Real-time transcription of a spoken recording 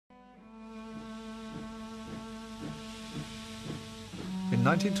In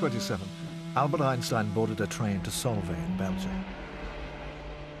 1927, Albert Einstein boarded a train to Solvay in Belgium.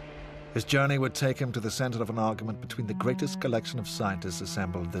 His journey would take him to the center of an argument between the greatest collection of scientists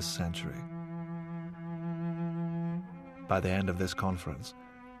assembled this century. By the end of this conference,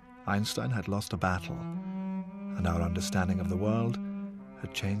 Einstein had lost a battle, and our understanding of the world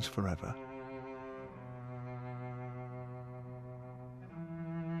had changed forever.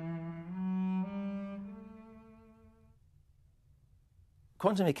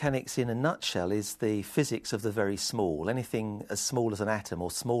 Quantum mechanics, in a nutshell, is the physics of the very small. Anything as small as an atom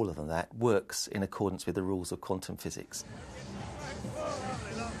or smaller than that works in accordance with the rules of quantum physics.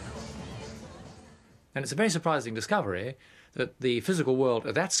 And it's a very surprising discovery that the physical world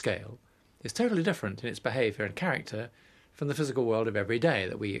at that scale is totally different in its behaviour and character from the physical world of every day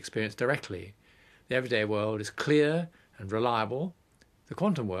that we experience directly. The everyday world is clear and reliable. The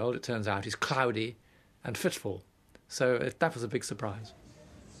quantum world, it turns out, is cloudy and fitful. So that was a big surprise.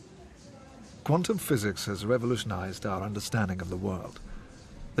 Quantum physics has revolutionized our understanding of the world.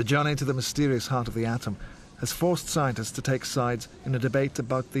 The journey to the mysterious heart of the atom has forced scientists to take sides in a debate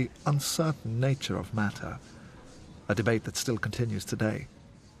about the uncertain nature of matter, a debate that still continues today.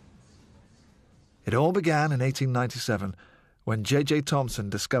 It all began in 1897 when J.J.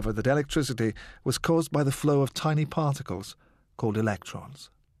 Thomson discovered that electricity was caused by the flow of tiny particles called electrons.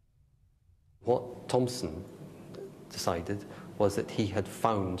 What Thomson decided was that he had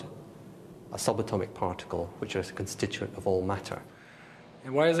found a subatomic particle which is a constituent of all matter.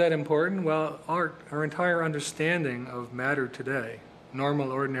 And why is that important? Well, our entire understanding of matter today,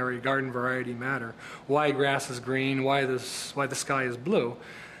 normal, ordinary, garden variety matter, why grass is green, why the sky is blue,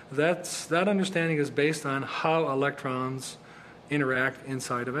 that understanding is based on how electrons interact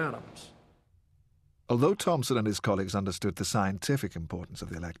inside of atoms. Although Thomson and his colleagues understood the scientific importance of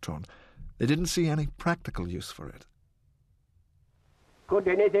the electron, they didn't see any practical use for it. Could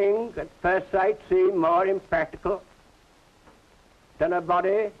anything at first sight seem more impractical than a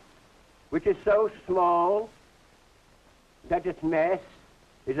body which is so small that its mass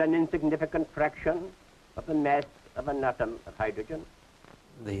is an insignificant fraction of the mass of an atom of hydrogen?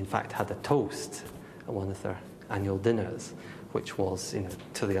 They in fact had a toast at one of their annual dinners, which was,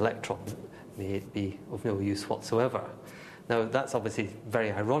 to the electron, may it be of no use whatsoever. Now, that's obviously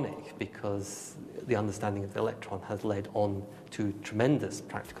very ironic because the understanding of the electron has led on to tremendous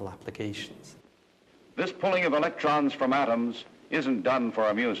practical applications. This pulling of electrons from atoms isn't done for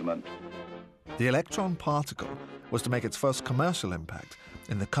amusement. The electron particle was to make its first commercial impact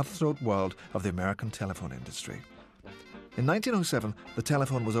in the cutthroat world of the American telephone industry. In 1907, the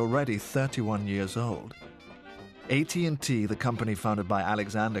telephone was already 31 years old. AT&T, the company founded by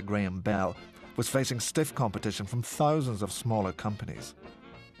Alexander Graham Bell, was facing stiff competition from thousands of smaller companies.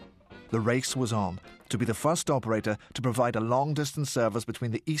 The race was on to be the first operator to provide a long-distance service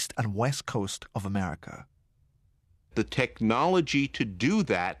between the east and west coast of America. The technology to do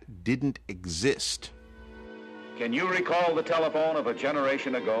that didn't exist. Can you recall the telephone of a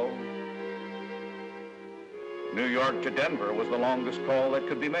generation ago? New York to Denver was the longest call that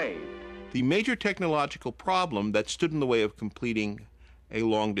could be made. The major technological problem that stood in the way of completing a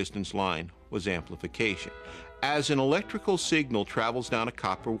long-distance line was amplification. As an electrical signal travels down a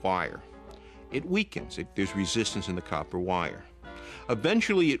copper wire, it weakens. There's resistance in the copper wire.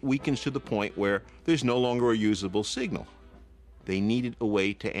 Eventually, it weakens to the point where there's no longer a usable signal. They needed a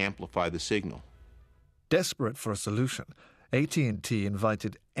way to amplify the signal. Desperate for a solution, AT&T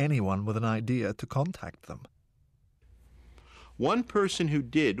invited anyone with an idea to contact them. One person who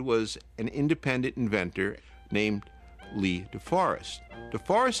did was an independent inventor named Lee DeForest.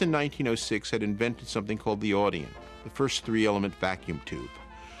 DeForest in 1906 had invented something called the Audion, the first three-element vacuum tube.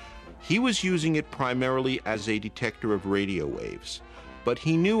 He was using it primarily as a detector of radio waves, but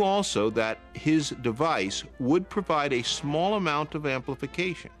he knew also that his device would provide a small amount of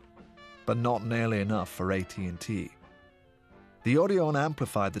amplification. But not nearly enough for AT&T. The Audion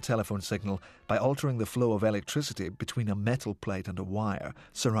amplified the telephone signal by altering the flow of electricity between a metal plate and a wire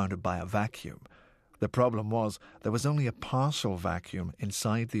surrounded by a vacuum. The problem was there was only a partial vacuum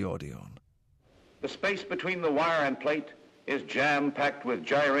inside the Audion. The space between the wire and plate is jam-packed with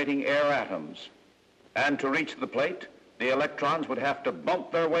gyrating air atoms. And to reach the plate, the electrons would have to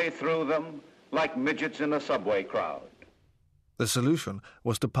bump their way through them like midgets in a subway crowd. The solution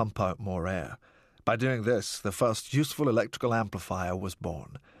was to pump out more air. By doing this, the first useful electrical amplifier was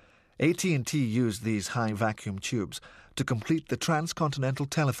born. AT&T used these high vacuum tubes to complete the transcontinental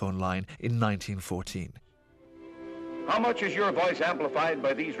telephone line in 1914. How much is your voice amplified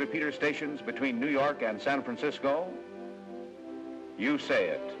by these repeater stations between New York and San Francisco? You say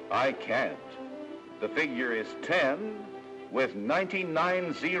it. I can't. The figure is 10 with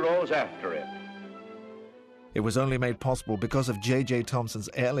 99 zeros after it. It was only made possible because of J.J. Thomson's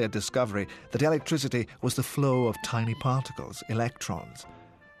earlier discovery that electricity was the flow of tiny particles, electrons.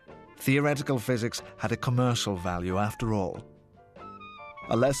 Theoretical physics had a commercial value after all.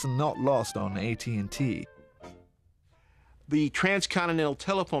 A lesson not lost on AT&T. The transcontinental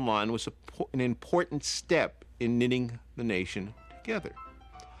telephone line was an important step in knitting the nation together.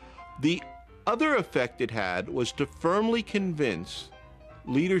 The other effect it had was to firmly convince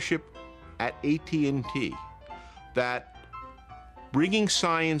leadership at AT&T that bringing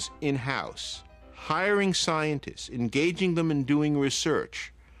science in-house, hiring scientists, engaging them in doing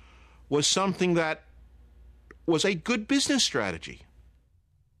research, was something that was a good business strategy.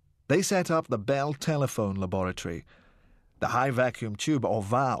 They set up the Bell Telephone Laboratory. The high vacuum tube, or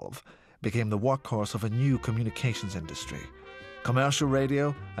valve, became the workhorse of a new communications industry. Commercial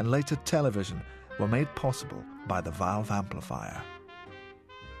radio and later television were made possible by the valve amplifier.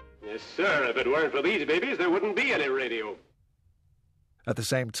 Yes, sir. If it weren't for these babies, there wouldn't be any radio. At the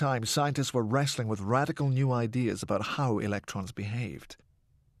same time, scientists were wrestling with radical new ideas about how electrons behaved.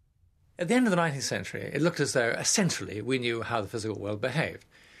 At the end of the 19th century, it looked as though, essentially, we knew how the physical world behaved.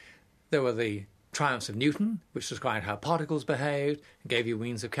 There were the triumphs of Newton, which described how particles behaved and gave you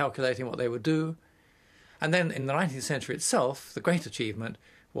means of calculating what they would do. And then in the 19th century itself, the great achievement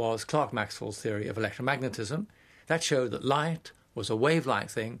was Clerk Maxwell's theory of electromagnetism. That showed that light was a wave-like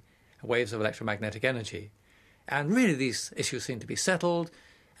thing, waves of electromagnetic energy. And really these issues seemed to be settled,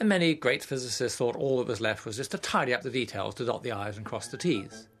 and many great physicists thought all that was left was just to tidy up the details, to dot the I's and cross the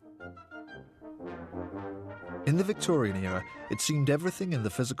T's. In the Victorian era, it seemed everything in the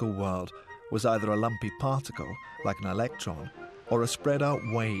physical world was either a lumpy particle, like an electron, or a spread-out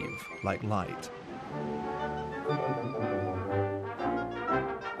wave, like light.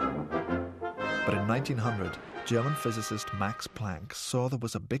 But in 1900, German physicist Max Planck saw there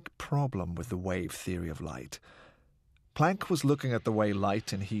was a big problem with the wave theory of light. Planck was looking at the way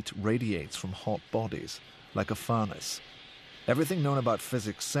light and heat radiates from hot bodies, like a furnace. Everything known about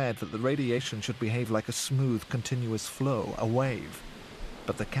physics said that the radiation should behave like a smooth, continuous flow, a wave.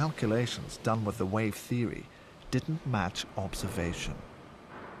 But the calculations done with the wave theory didn't match observation.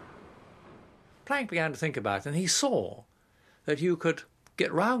 Planck began to think about it, and he saw that you could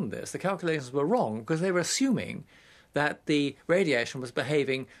get round this. The calculations were wrong because they were assuming that the radiation was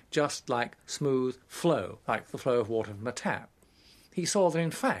behaving just like smooth flow, like the flow of water from a tap. He saw that,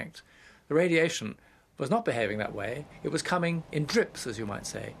 in fact, the radiation was not behaving that way. It was coming in drips, as you might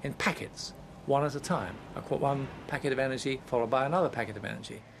say, in packets, one at a time. One packet of energy followed by another packet of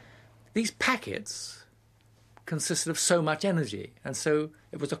energy. These packets consisted of so much energy, and so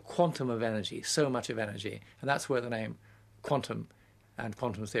it was a quantum of energy, so much of energy, and that's where the name quantum and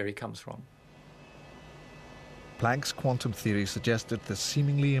quantum theory comes from. Planck's quantum theory suggested the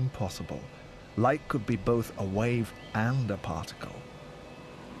seemingly impossible. Light could be both a wave and a particle.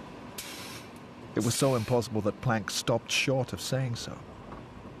 It was so impossible that Planck stopped short of saying so.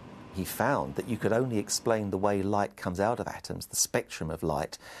 He found that you could only explain the way light comes out of atoms, the spectrum of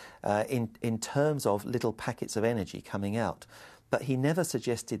light, in terms of little packets of energy coming out. But he never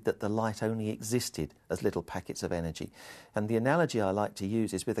suggested that the light only existed as little packets of energy. And the analogy I like to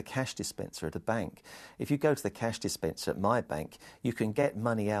use is with a cash dispenser at a bank. If you go to the cash dispenser at my bank, you can get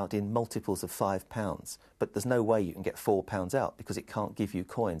money out in multiples of £5, but there's no way you can get £4 out because it can't give you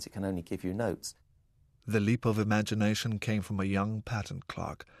coins, it can only give you notes. The leap of imagination came from a young patent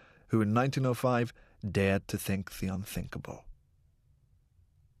clerk who in 1905 dared to think the unthinkable.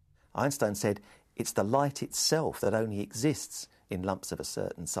 Einstein said, it's the light itself that only exists in lumps of a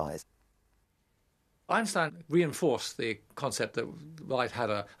certain size. Einstein reinforced the concept that light had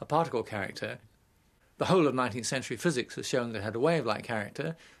a particle character. The whole of 19th century physics has shown that it had a wave-like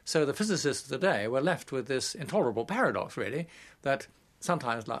character, so the physicists today were left with this intolerable paradox, really, that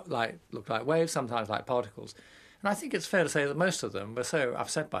sometimes light looked like waves, sometimes like particles. And I think it's fair to say that most of them were so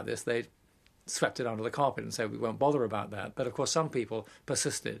upset by this, they swept it under the carpet and said, we won't bother about that. But of course, some people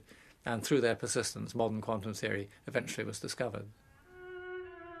persisted, and through their persistence, modern quantum theory eventually was discovered.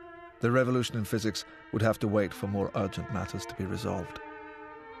 The revolution in physics would have to wait for more urgent matters to be resolved.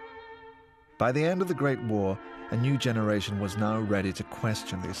 By the end of the Great War, a new generation was now ready to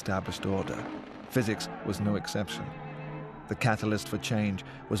question the established order. Physics was no exception. The catalyst for change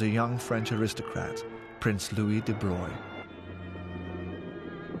was a young French aristocrat, Prince Louis de Broglie.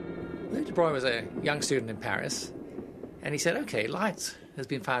 Louis de Broglie was a young student in Paris, and he said, OK, light has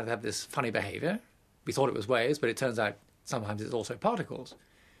been found to have this funny behaviour. We thought it was waves, but it turns out sometimes it's also particles.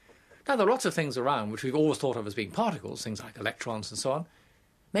 Now, there are lots of things around which we've always thought of as being particles, things like electrons and so on,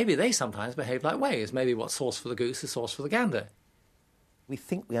 maybe they sometimes behave like waves. Maybe what's sauce for the goose is sauce for the gander. We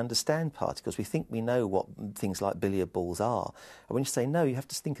think we understand particles. We think we know what things like billiard balls are. And when you say no, you have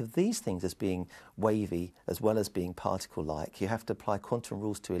to think of these things as being wavy as well as being particle-like. You have to apply quantum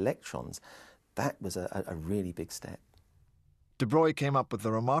rules to electrons. That was a really big step. De Broglie came up with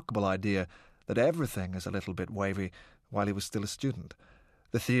the remarkable idea that everything is a little bit wavy while he was still a student.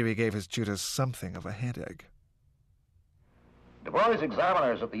 The theory gave his tutors something of a headache. De Broglie's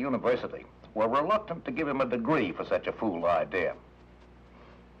examiners at the university were reluctant to give him a degree for such a fool idea.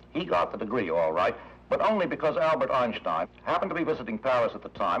 He got the degree all right, but only because Albert Einstein happened to be visiting Paris at the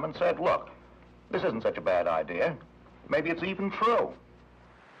time and said, look, this isn't such a bad idea. Maybe it's even true.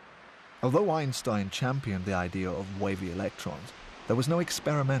 Although Einstein championed the idea of wavy electrons, there was no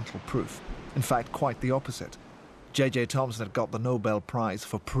experimental proof. In fact, quite the opposite. J.J. Thomson had got the Nobel Prize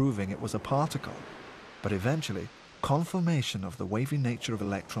for proving it was a particle. But eventually, confirmation of the wavy nature of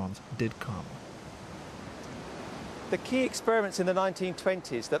electrons did come. The key experiments in the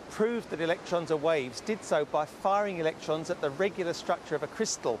 1920s that proved that electrons are waves did so by firing electrons at the regular structure of a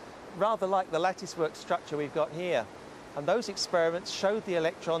crystal, rather like the latticework structure we've got here. And those experiments showed the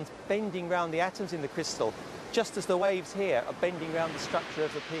electrons bending round the atoms in the crystal, just as the waves here are bending round the structure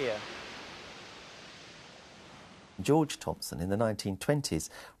of the pier. George Thomson in the 1920s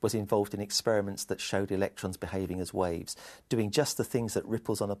was involved in experiments that showed electrons behaving as waves, doing just the things that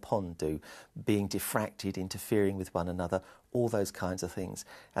ripples on a pond do, being diffracted, interfering with one another, all those kinds of things.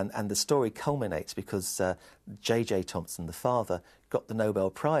 And the story culminates because J.J. Thomson, the father, got the Nobel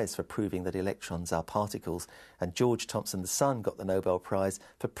Prize for proving that electrons are particles, and George Thomson, the son, got the Nobel Prize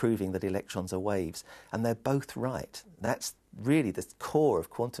for proving that electrons are waves. And they're both right. That's really the core of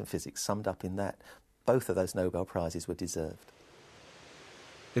quantum physics summed up in that. Both of those Nobel Prizes were deserved.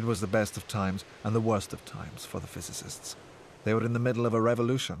 It was the best of times and the worst of times for the physicists. They were in the middle of a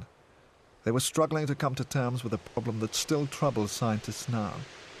revolution. They were struggling to come to terms with a problem that still troubles scientists now.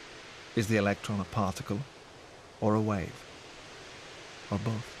 Is the electron a particle or a wave? Or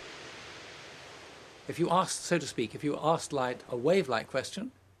both? If you asked, so to speak, if you asked light a wave-like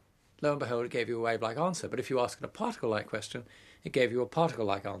question, lo and behold, it gave you a wave-like answer. But if you asked it a particle-like question, it gave you a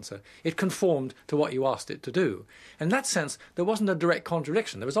particle-like answer. It conformed to what you asked it to do. In that sense, there wasn't a direct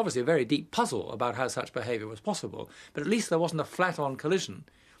contradiction. There was obviously a very deep puzzle about how such behaviour was possible, but at least there wasn't a flat-on collision.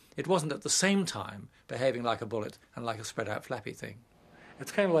 It wasn't at the same time behaving like a bullet and like a spread-out flappy thing.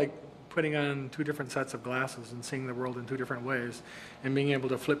 It's kind of like putting on two different sets of glasses and seeing the world in two different ways and being able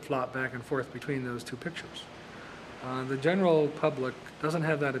to flip-flop back and forth between those two pictures. The general public doesn't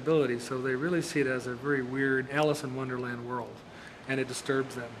have that ability, so they really see it as a very weird Alice in Wonderland world, and it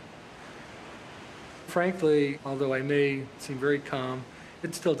disturbs them. Frankly, although I may seem very calm,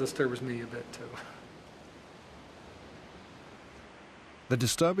 it still disturbs me a bit too. The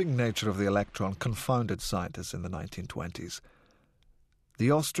disturbing nature of the electron confounded scientists in the 1920s.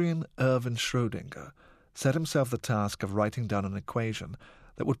 The Austrian Erwin Schrödinger set himself the task of writing down an equation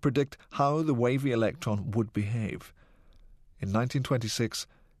that would predict how the wavy electron would behave. In 1926,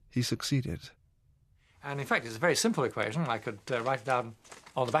 he succeeded. And in fact, it's a very simple equation. I could write it down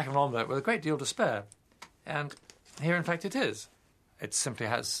on the back of an envelope with a great deal to spare. And here, in fact, it is. It simply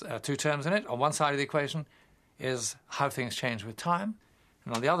has two terms in it. On one side of the equation is how things change with time.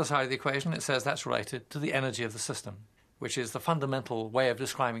 And on the other side of the equation, it says that's related to the energy of the system, which is the fundamental way of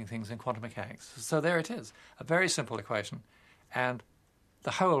describing things in quantum mechanics. So there it is, a very simple equation. And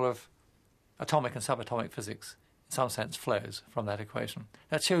the whole of atomic and subatomic physics, in some sense, flows from that equation.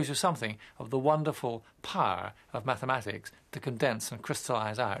 That shows you something of the wonderful power of mathematics to condense and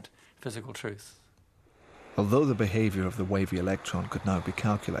crystallize out physical truth. Although the behavior of the wavy electron could now be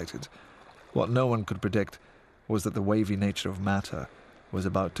calculated, what no one could predict was that the wavy nature of matter was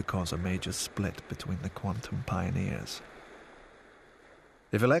about to cause a major split between the quantum pioneers.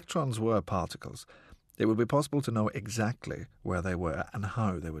 If electrons were particles, it would be possible to know exactly where they were and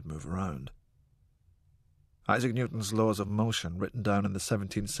how they would move around. Isaac Newton's laws of motion, written down in the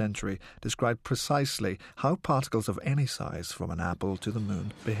 17th century, described precisely how particles of any size, from an apple to the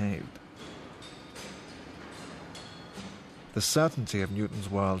moon, behaved. The certainty of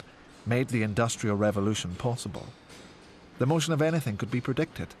Newton's world made the Industrial Revolution possible. The motion of anything could be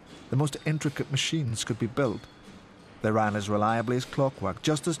predicted. The most intricate machines could be built. They ran as reliably as clockwork,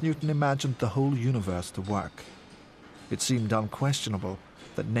 just as Newton imagined the whole universe to work. It seemed unquestionable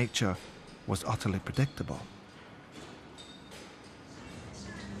that nature was utterly predictable.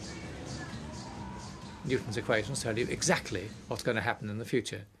 Newton's equations tell you exactly what's going to happen in the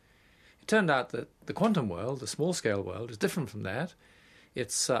future. It turned out that the quantum world, the small-scale world, is different from that.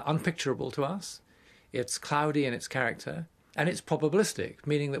 It's unpicturable to us. It's cloudy in its character. And it's probabilistic,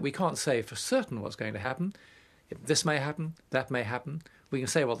 meaning that we can't say for certain what's going to happen. This may happen, that may happen. We can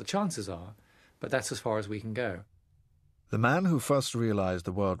say what the chances are, but that's as far as we can go. The man who first realized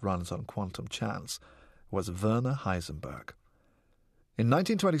the world runs on quantum chance was Werner Heisenberg. In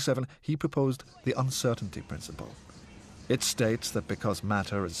 1927, he proposed the uncertainty principle. It states that because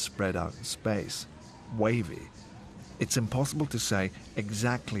matter is spread out in space, wavy, it's impossible to say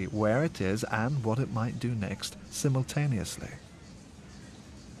exactly where it is and what it might do next simultaneously.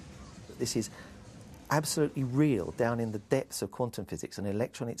 This is absolutely real down in the depths of quantum physics. An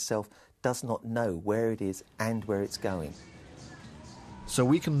electron itself does not know where it is and where it's going. So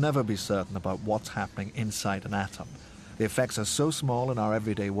we can never be certain about what's happening inside an atom. The effects are so small in our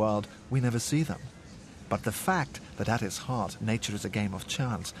everyday world, we never see them. But the fact that at its heart nature is a game of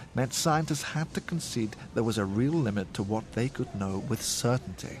chance meant scientists had to concede there was a real limit to what they could know with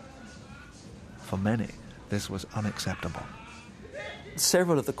certainty. For many, this was unacceptable.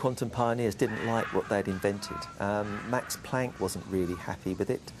 Several of the quantum pioneers didn't like what they'd invented. Max Planck wasn't really happy with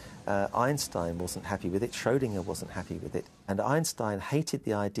it. Einstein wasn't happy with it. Schrödinger wasn't happy with it. And Einstein hated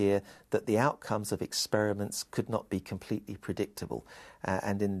the idea that the outcomes of experiments could not be completely predictable.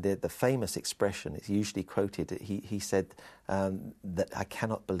 And in the famous expression, it's usually quoted, he said that I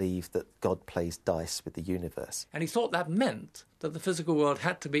cannot believe that God plays dice with the universe. And he thought that meant that the physical world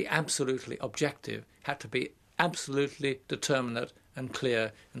had to be absolutely objective, had to be absolutely determinate and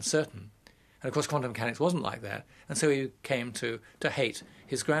clear and certain. And of course quantum mechanics wasn't like that, and so he came to hate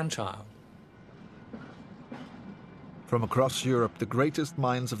his grandchild. From across Europe, the greatest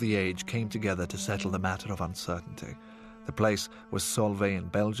minds of the age came together to settle the matter of uncertainty. The place was Solvay in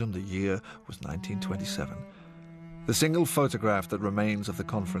Belgium. The year was 1927. The single photograph that remains of the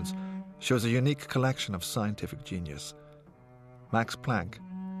conference shows a unique collection of scientific genius. Max Planck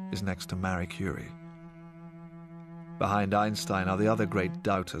is next to Marie Curie. Behind Einstein are the other great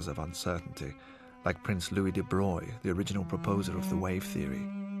doubters of uncertainty, like Prince Louis de Broglie, the original proposer of the wave theory.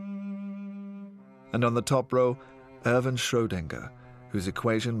 And on the top row, Erwin Schrödinger, whose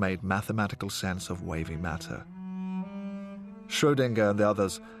equation made mathematical sense of wavy matter. Schrödinger and the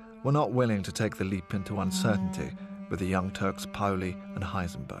others were not willing to take the leap into uncertainty with the young Turks Pauli and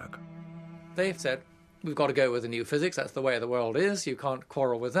Heisenberg. They've said, we've got to go with the new physics, that's the way the world is, you can't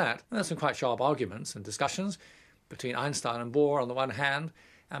quarrel with that. And there's some quite sharp arguments and discussions between Einstein and Bohr on the one hand,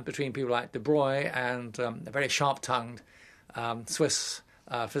 and between people like de Broglie and a very sharp-tongued Swiss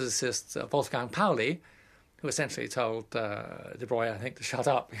physicist Wolfgang Pauli, who essentially told de Broglie, I think, to shut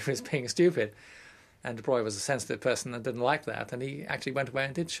up. He was being stupid. And de Broglie was a sensitive person and didn't like that, and he actually went away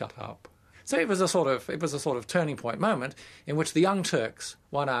and did shut up. So it was a sort of turning point moment in which the young Turks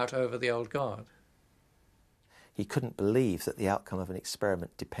won out over the old guard. He couldn't believe that the outcome of an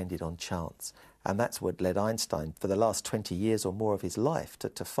experiment depended on chance. And that's what led Einstein, for the last 20 years or more of his life,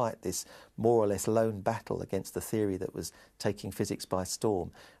 to fight this more or less lone battle against the theory that was taking physics by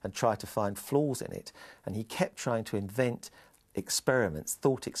storm and try to find flaws in it. And he kept trying to invent experiments,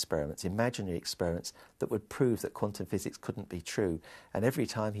 thought experiments, imaginary experiments that would prove that quantum physics couldn't be true. And every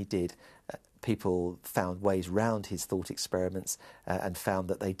time he did, people found ways round his thought experiments and found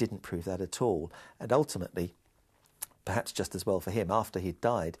that they didn't prove that at all. And ultimately, perhaps just as well for him, after he'd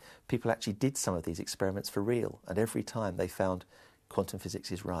died, people actually did some of these experiments for real, and every time they found quantum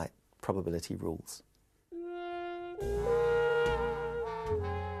physics is right, probability rules.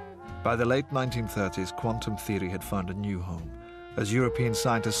 By the late 1930s, quantum theory had found a new home, as European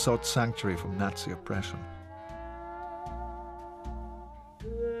scientists sought sanctuary from Nazi oppression.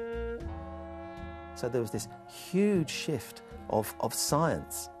 So there was this huge shift of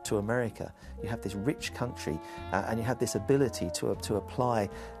science to America. You have this rich country and you have this ability to apply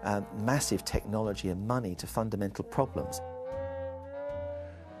massive technology and money to fundamental problems.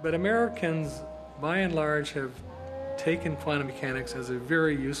 But Americans, by and large, have taken quantum mechanics as a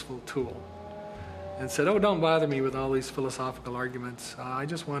very useful tool and said, oh, don't bother me with all these philosophical arguments. I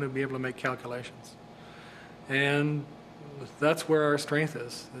just want to be able to make calculations. And that's where our strength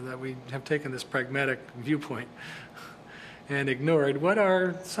is, that we have taken this pragmatic viewpoint and ignored what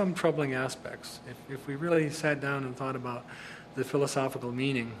are some troubling aspects. If we really sat down and thought about the philosophical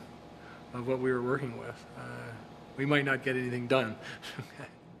meaning of what we were working with, we might not get anything done.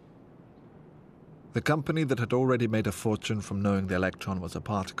 The company that had already made a fortune from knowing the electron was a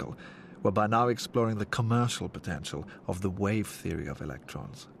particle were by now exploring the commercial potential of the wave theory of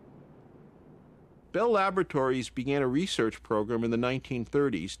electrons. Bell Laboratories began a research program in the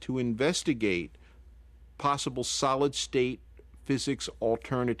 1930s to investigate possible solid-state physics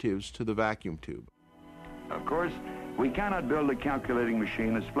alternatives to the vacuum tube. Of course, we cannot build a calculating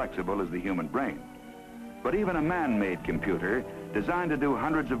machine as flexible as the human brain. But even a man-made computer, designed to do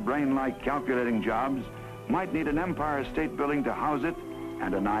hundreds of brain-like calculating jobs, might need an Empire State Building to house it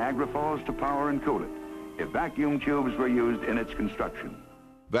and a Niagara Falls to power and cool it, if vacuum tubes were used in its construction.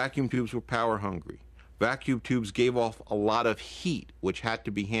 Vacuum tubes were power hungry. Vacuum tubes gave off a lot of heat, which had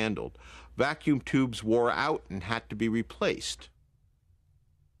to be handled. Vacuum tubes wore out and had to be replaced.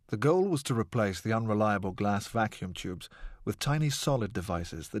 The goal was to replace the unreliable glass vacuum tubes with tiny solid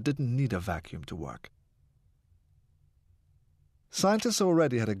devices that didn't need a vacuum to work. Scientists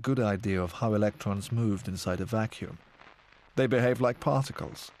already had a good idea of how electrons moved inside a vacuum. They behaved like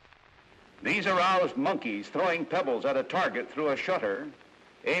particles. These aroused monkeys throwing pebbles at a target through a shutter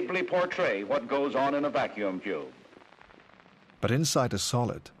ably portray what goes on in a vacuum tube. But inside a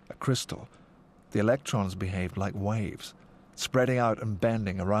solid, a crystal, the electrons behaved like waves, spreading out and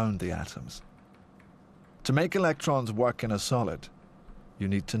bending around the atoms. To make electrons work in a solid, you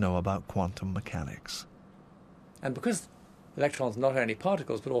need to know about quantum mechanics. And because electrons are not only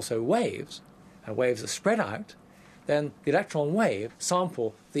particles but also waves, and waves are spread out, then the electron wave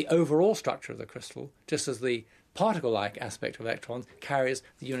sample the overall structure of the crystal, just as the particle-like aspect of electrons carries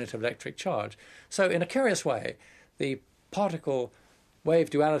the unit of electric charge. So in a curious way, the particle-wave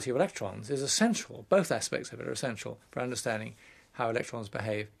duality of electrons is essential. Both aspects of it are essential for understanding how electrons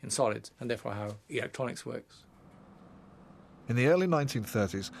behave in solids, and therefore how electronics works. In the early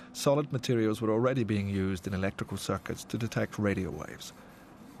 1930s, solid materials were already being used in electrical circuits to detect radio waves.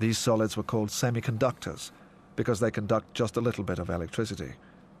 These solids were called semiconductors because they conduct just a little bit of electricity.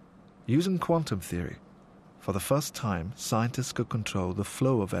 Using quantum theory, for the first time, scientists could control the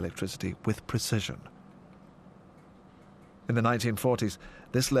flow of electricity with precision. In the 1940s,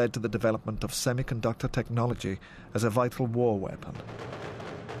 this led to the development of semiconductor technology as a vital war weapon.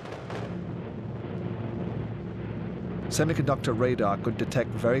 Semiconductor radar could detect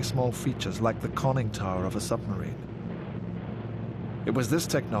very small features like the conning tower of a submarine. It was this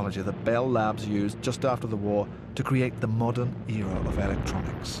technology that Bell Labs used just after the war to create the modern era of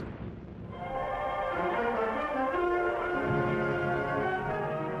electronics.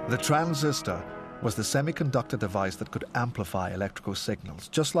 The transistor was the semiconductor device that could amplify electrical signals,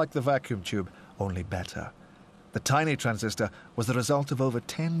 just like the vacuum tube, only better. The tiny transistor was the result of over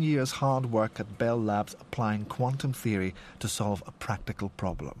 10 years' hard work at Bell Labs applying quantum theory to solve a practical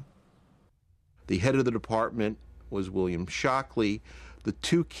problem. The head of the department was William Shockley. The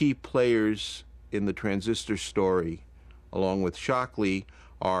two key players in the transistor story, along with Shockley,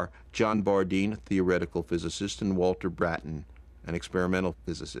 are John Bardeen, a theoretical physicist, and Walter Brattain, an experimental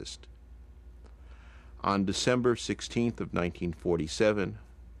physicist. On December 16th of 1947,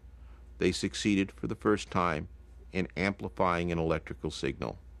 they succeeded for the first time in amplifying an electrical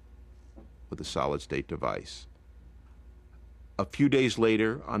signal with a solid-state device. A few days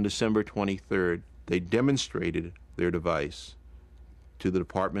later, on December 23rd, they demonstrated their device to the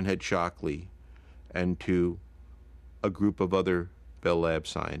department head Shockley and to a group of other Bell Lab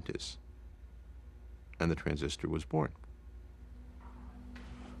scientists, and the transistor was born.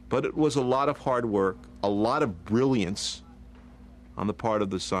 But it was a lot of hard work, a lot of brilliance on the part of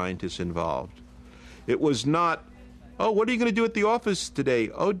the scientists involved. It was not, oh, what are you going to do at the office today?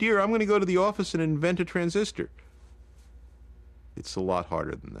 Oh dear, I'm going to go to the office and invent a transistor. It's a lot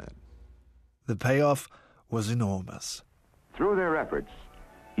harder than that. The payoff was enormous. Through their efforts,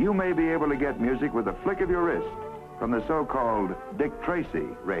 you may be able to get music with a flick of your wrist from the so-called Dick Tracy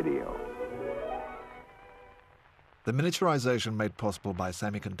radio. The miniaturization made possible by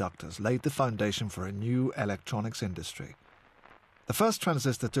semiconductors laid the foundation for a new electronics industry. The first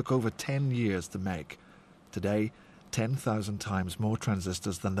transistor took over 10 years to make. Today, 10,000 times more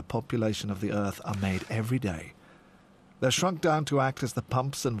transistors than the population of the Earth are made every day. They're shrunk down to act as the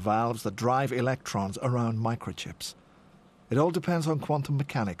pumps and valves that drive electrons around microchips. It all depends on quantum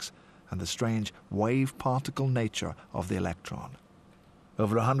mechanics and the strange wave-particle nature of the electron.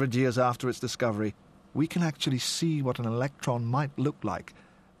 Over 100 years after its discovery, we can actually see what an electron might look like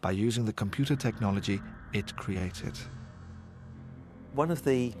by using the computer technology it created. One of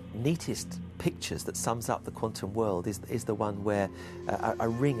the neatest pictures that sums up the quantum world is the one where a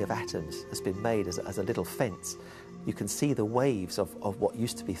ring of atoms has been made as a little fence. You can see the waves of what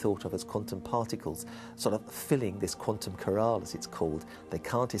used to be thought of as quantum particles sort of filling this quantum corral, as it's called. They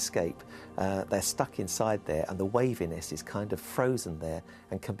can't escape. They're stuck inside there, and the waviness is kind of frozen there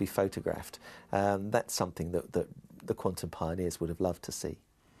and can be photographed. That's something that the quantum pioneers would have loved to see.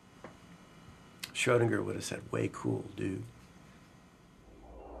 Schrödinger would have said, way cool, dude.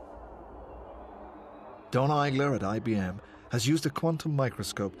 Don Eigler at IBM has used a quantum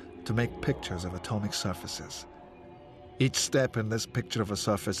microscope to make pictures of atomic surfaces. Each step in this picture of a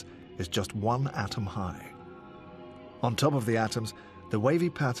surface is just one atom high. On top of the atoms, the wavy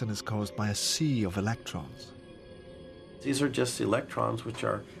pattern is caused by a sea of electrons. These are just the electrons which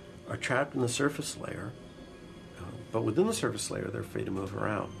are trapped in the surface layer, but within the surface layer they're free to move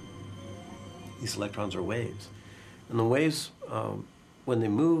around. These electrons are waves. And the waves, when they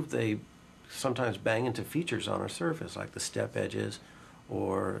move, they sometimes bang into features on our surface, like the step edges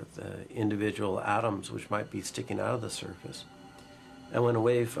or the individual atoms which might be sticking out of the surface. And when a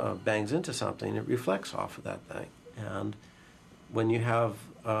wave bangs into something, it reflects off of that thing. And when you have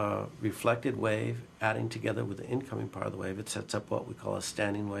a reflected wave adding together with the incoming part of the wave, it sets up what we call a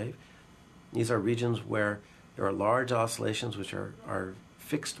standing wave. These are regions where there are large oscillations which are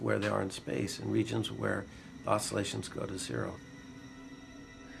fixed where they are in space, and regions where the oscillations go to zero.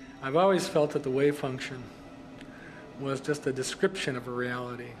 I've always felt that the wave function was just a description of a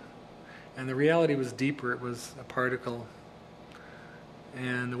reality. And the reality was deeper. It was a particle.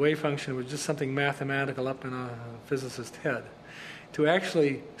 And the wave function was just something mathematical up in a physicist's head. To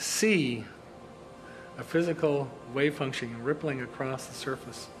actually see a physical wave function rippling across the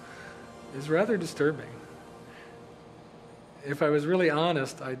surface is rather disturbing. If I was really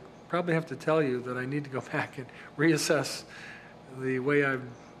honest, I'd probably have to tell you that I need to go back and reassess the way I've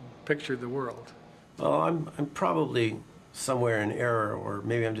pictured the world. Well, I'm probably somewhere in error, or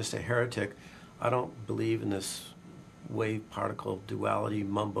maybe I'm just a heretic. I don't believe in this wave-particle duality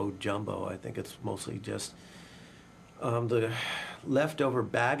mumbo-jumbo. I think it's mostly just the leftover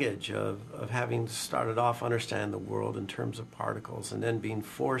baggage of having started off understanding the world in terms of particles and then being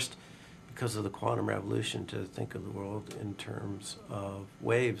forced, because of the quantum revolution, to think of the world in terms of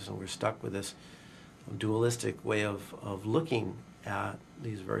waves. And we're stuck with this dualistic way of looking at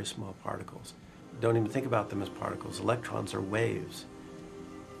these very small particles. Don't even think about them as particles. Electrons are waves.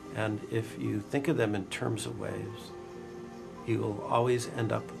 And if you think of them in terms of waves, you will always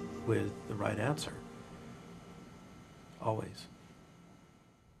end up with the right answer. Always.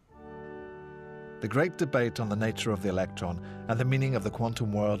 The great debate on the nature of the electron and the meaning of the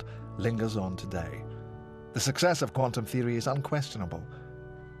quantum world lingers on today. The success of quantum theory is unquestionable,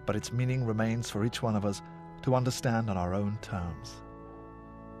 but its meaning remains for each one of us to understand on our own terms.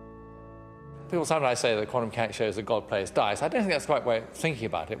 People sometimes say that quantum mechanics shows that God plays dice. I don't think that's the right way of thinking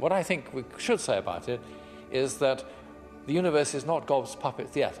about it. What I think we should say about it is that the universe is not God's puppet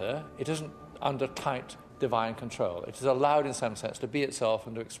theatre. It isn't under tight divine control. It is allowed in some sense to be itself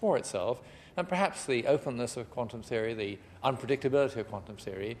and to explore itself. And perhaps the openness of quantum theory, the unpredictability of quantum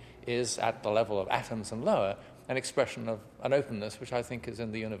theory, is at the level of atoms and lower, an expression of an openness which I think is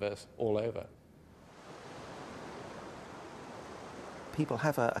in the universe all over. People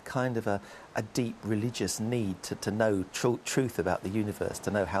have a kind of a deep religious need to know truth about the universe,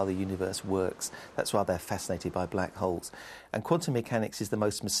 to know how the universe works. That's why they're fascinated by black holes. And quantum mechanics is the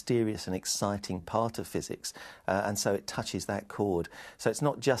most mysterious and exciting part of physics, and so it touches that chord. So it's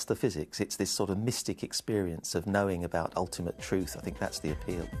not just the physics, it's this sort of mystic experience of knowing about ultimate truth. I think that's the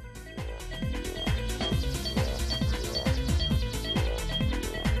appeal.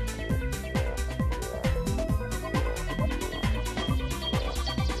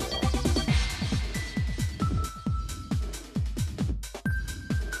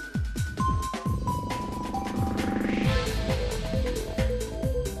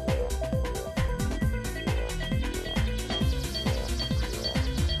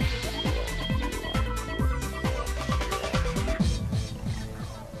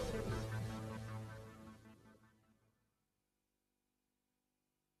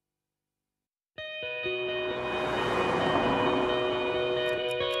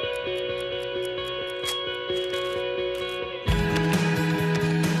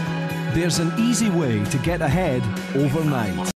 There's an easy way to get ahead overnight.